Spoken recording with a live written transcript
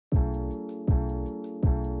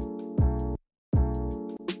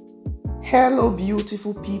Hello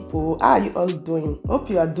beautiful people, how are you all doing? Hope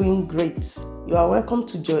you are doing great. You are welcome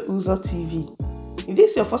to Joy Uzo TV. If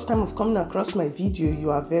this is your first time of coming across my video, you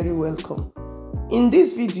are very welcome. In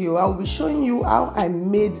this video, I will be showing you how I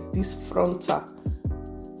made this frontal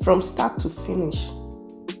from start to finish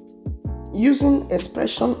using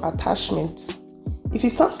Xpression attachments. If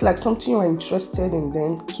it sounds like something you are interested in,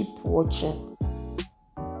 then keep watching.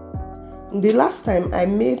 The last time I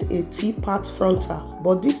made a T-part frontal,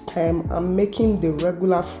 but this time I'm making the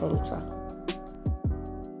regular frontal.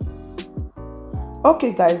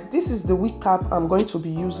 Okay guys, this is the wig cap I'm going to be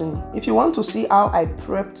using. If you want to see how I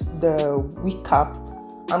prepped the wig cap,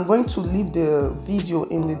 I'm going to leave the video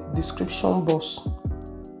in the description box.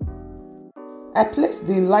 I placed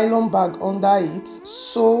the nylon bag under it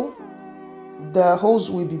so the holes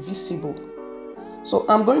will be visible. So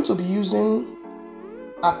I'm going to be using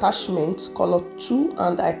attachment color 2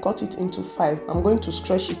 and I cut it into 5. I'm going to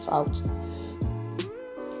stretch it out.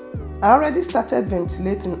 I already started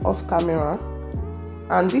ventilating off camera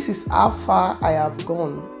and this is how far I have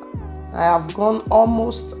gone. I have gone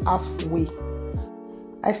almost halfway.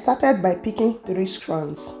 I started by picking 3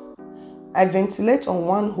 strands. I ventilate on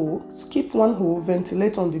one hole, skip one hole,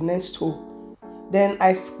 ventilate on the next hole. Then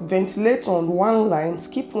I ventilate on one line,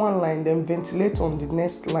 skip one line, then ventilate on the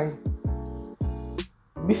next line.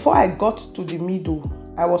 Before I got to the middle,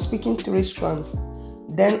 I was picking 3 strands.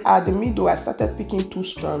 Then at the middle, I started picking 2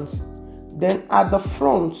 strands. Then at the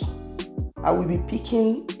front, I will be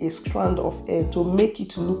picking a strand of hair to make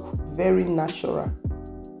it look very natural.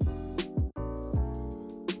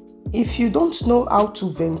 If you don't know how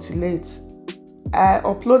to ventilate, I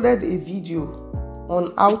uploaded a video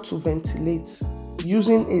on how to ventilate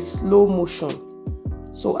using a slow motion.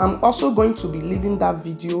 So I'm also going to be leaving that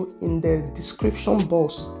video in the description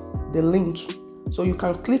box, the link, so you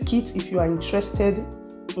can click it if you are interested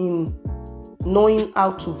in knowing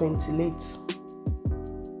how to ventilate.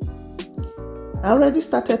 I already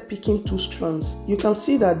started picking 2 strands. You can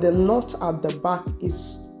see that the knot at the back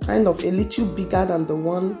is kind of a little bigger than the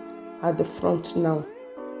one at the front now.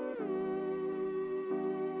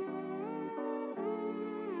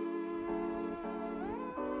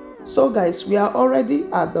 So guys, we are already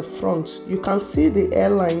at the front. You can see the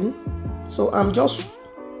hairline. So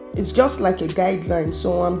it's just like a guideline.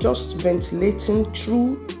 So I'm just ventilating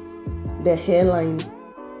through the hairline.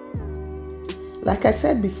 Like I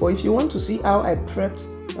said before, if you want to see how I prepped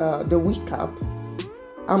the wig cap,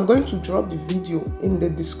 I'm going to drop the video in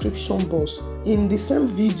the description box. In the same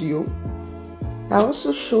video, I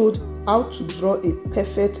also showed how to draw a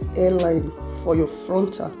perfect hairline for your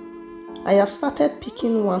frontal. I have started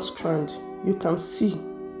picking 1 strand. You can see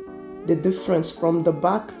the difference from the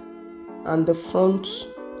back and the front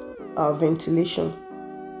ventilation.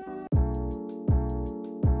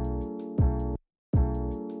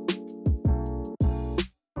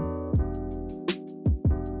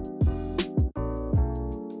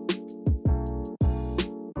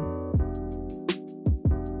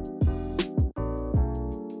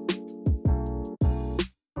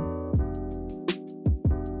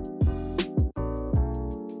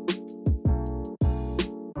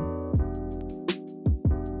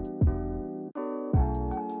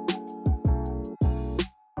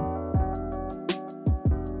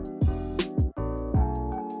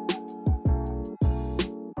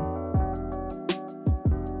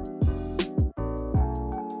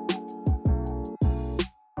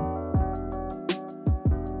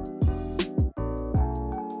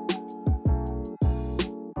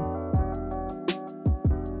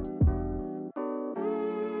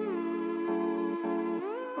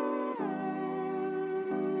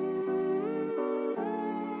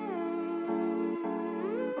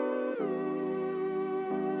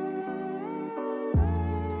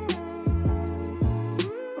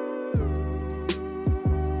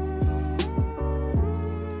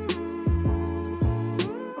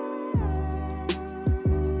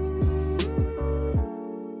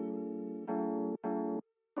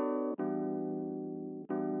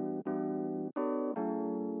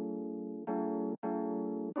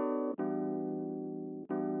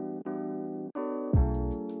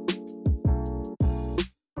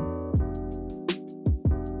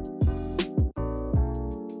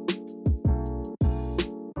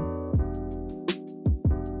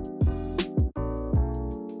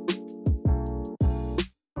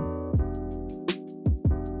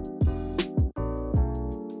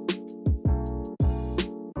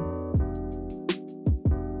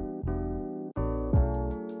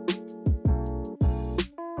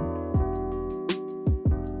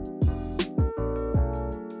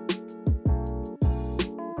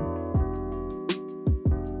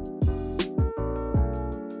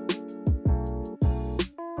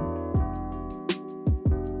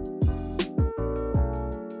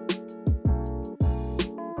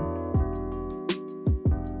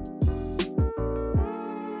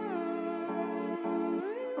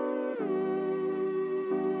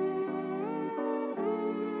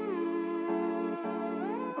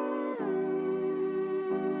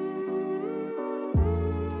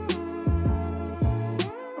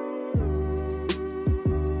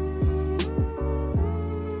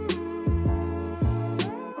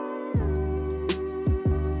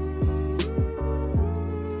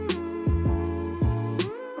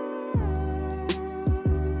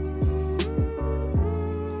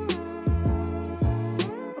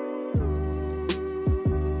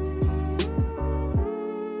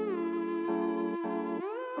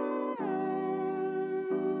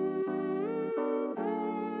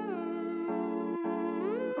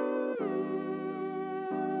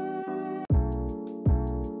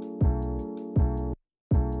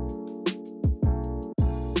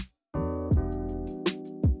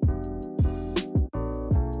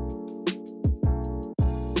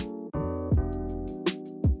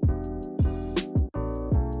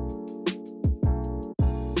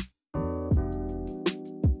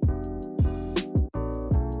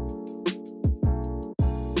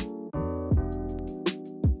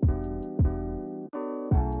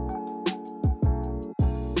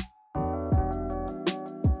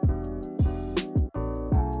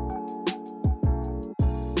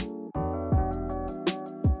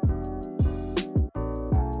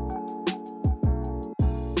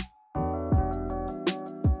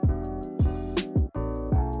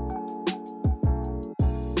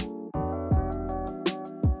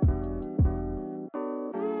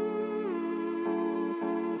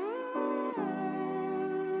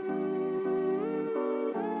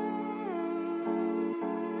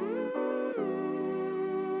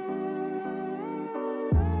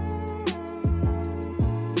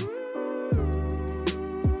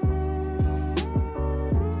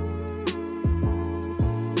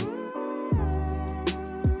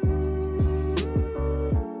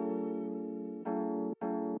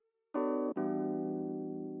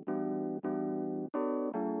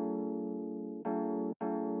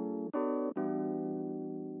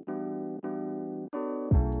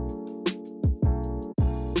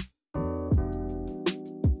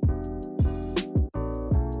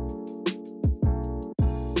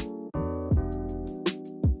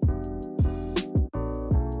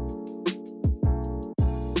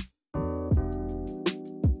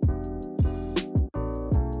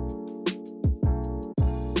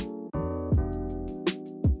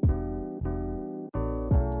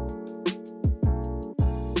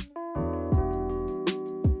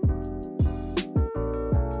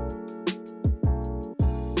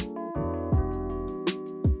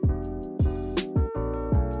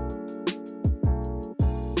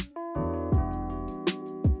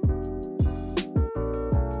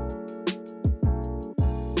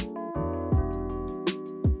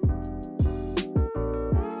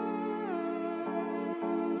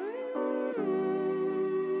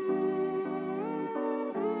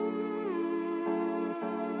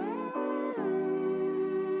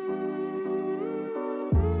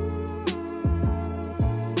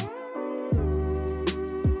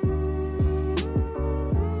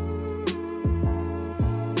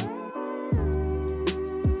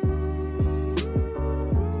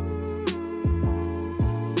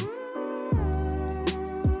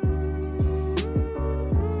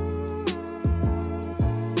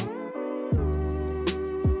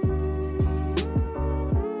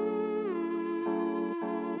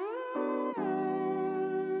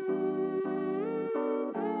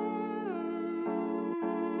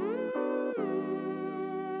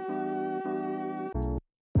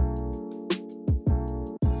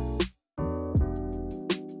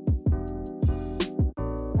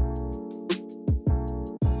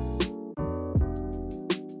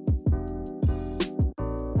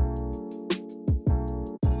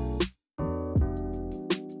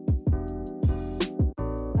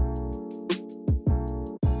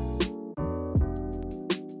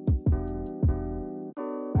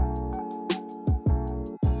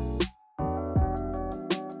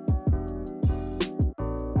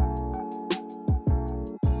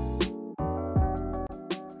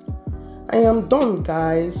 I am done,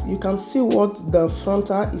 guys. You can see what the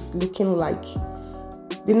frontal is looking like.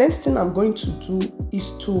 The next thing I'm going to do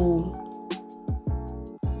is to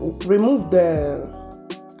remove the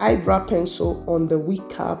eyebrow pencil on the wig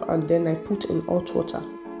cap, and then I put in hot water.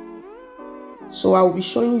 So I'll be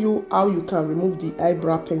showing you how you can remove the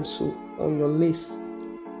eyebrow pencil on your lace.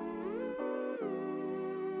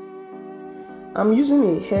 I'm using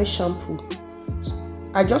a hair shampoo.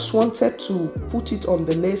 I just wanted to put it on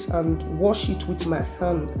the lace and wash it with my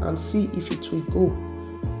hand and see if it will go.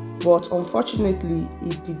 But unfortunately,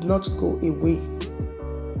 it did not go away.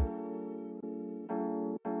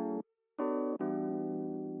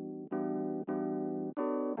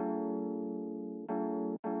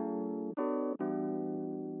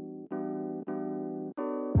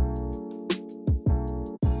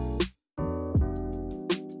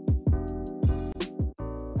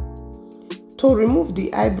 To remove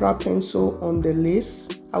the eyebrow pencil on the lace,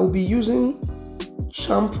 I will be using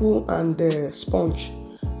shampoo and the sponge,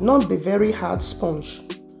 not the very hard sponge.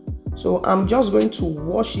 So I'm just going to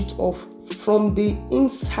wash it off from the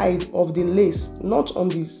inside of the lace, not on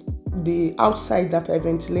the outside that I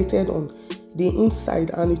ventilated on, the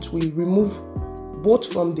inside, and it will remove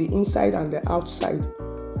both from the inside and the outside.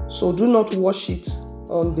 So do not wash it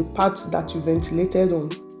on the part that you ventilated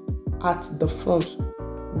on at the front.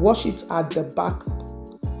 Wash it at the back.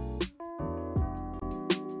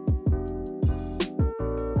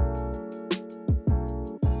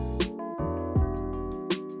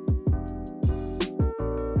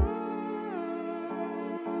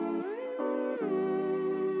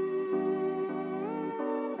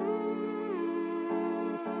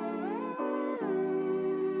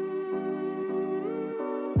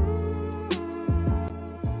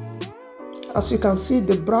 As you can see,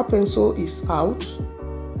 the brow pencil is out,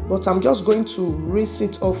 but I'm just going to rinse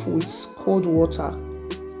it off with cold water.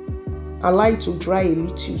 Allow it to dry a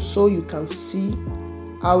little so you can see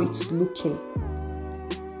how it's looking.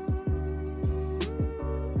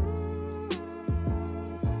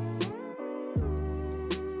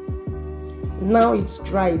 Now it's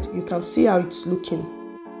dried, you can see how it's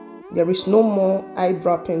looking. There is no more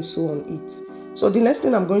eyebrow pencil on it. So the next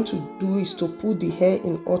thing I'm going to do is to put the hair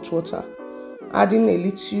in hot water, adding a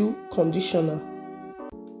little conditioner.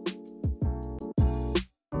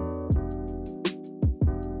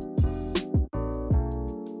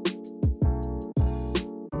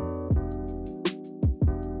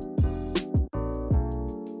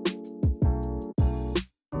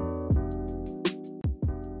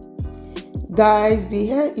 Guys, the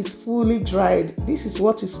hair is fully dried. This is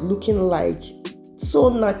what it's looking like. So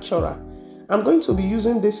natural. I'm going to be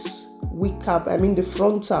using this wig cap, the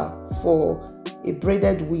frontal, for a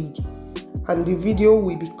braided wig, and the video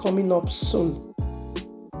will be coming up soon.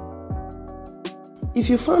 If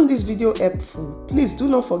you found this video helpful, please do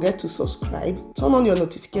not forget to subscribe, turn on your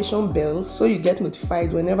notification bell so you get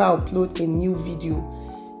notified whenever I upload a new video.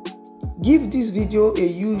 Give this video a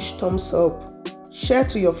huge thumbs up. Share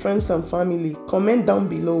to your friends and family. Comment down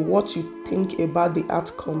below what you think about the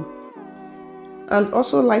outcome. And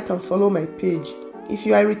also like and follow my page. If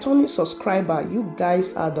you are a returning subscriber, you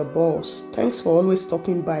guys are the boss. Thanks for always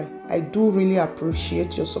stopping by. I do really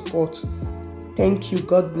appreciate your support. Thank you.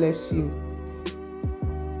 God bless you.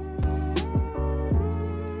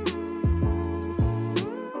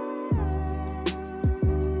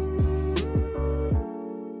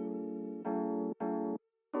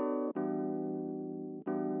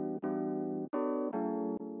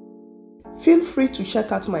 Feel free to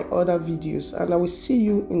check out my other videos, and I will see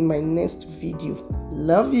you in my next video.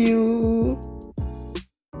 Love you.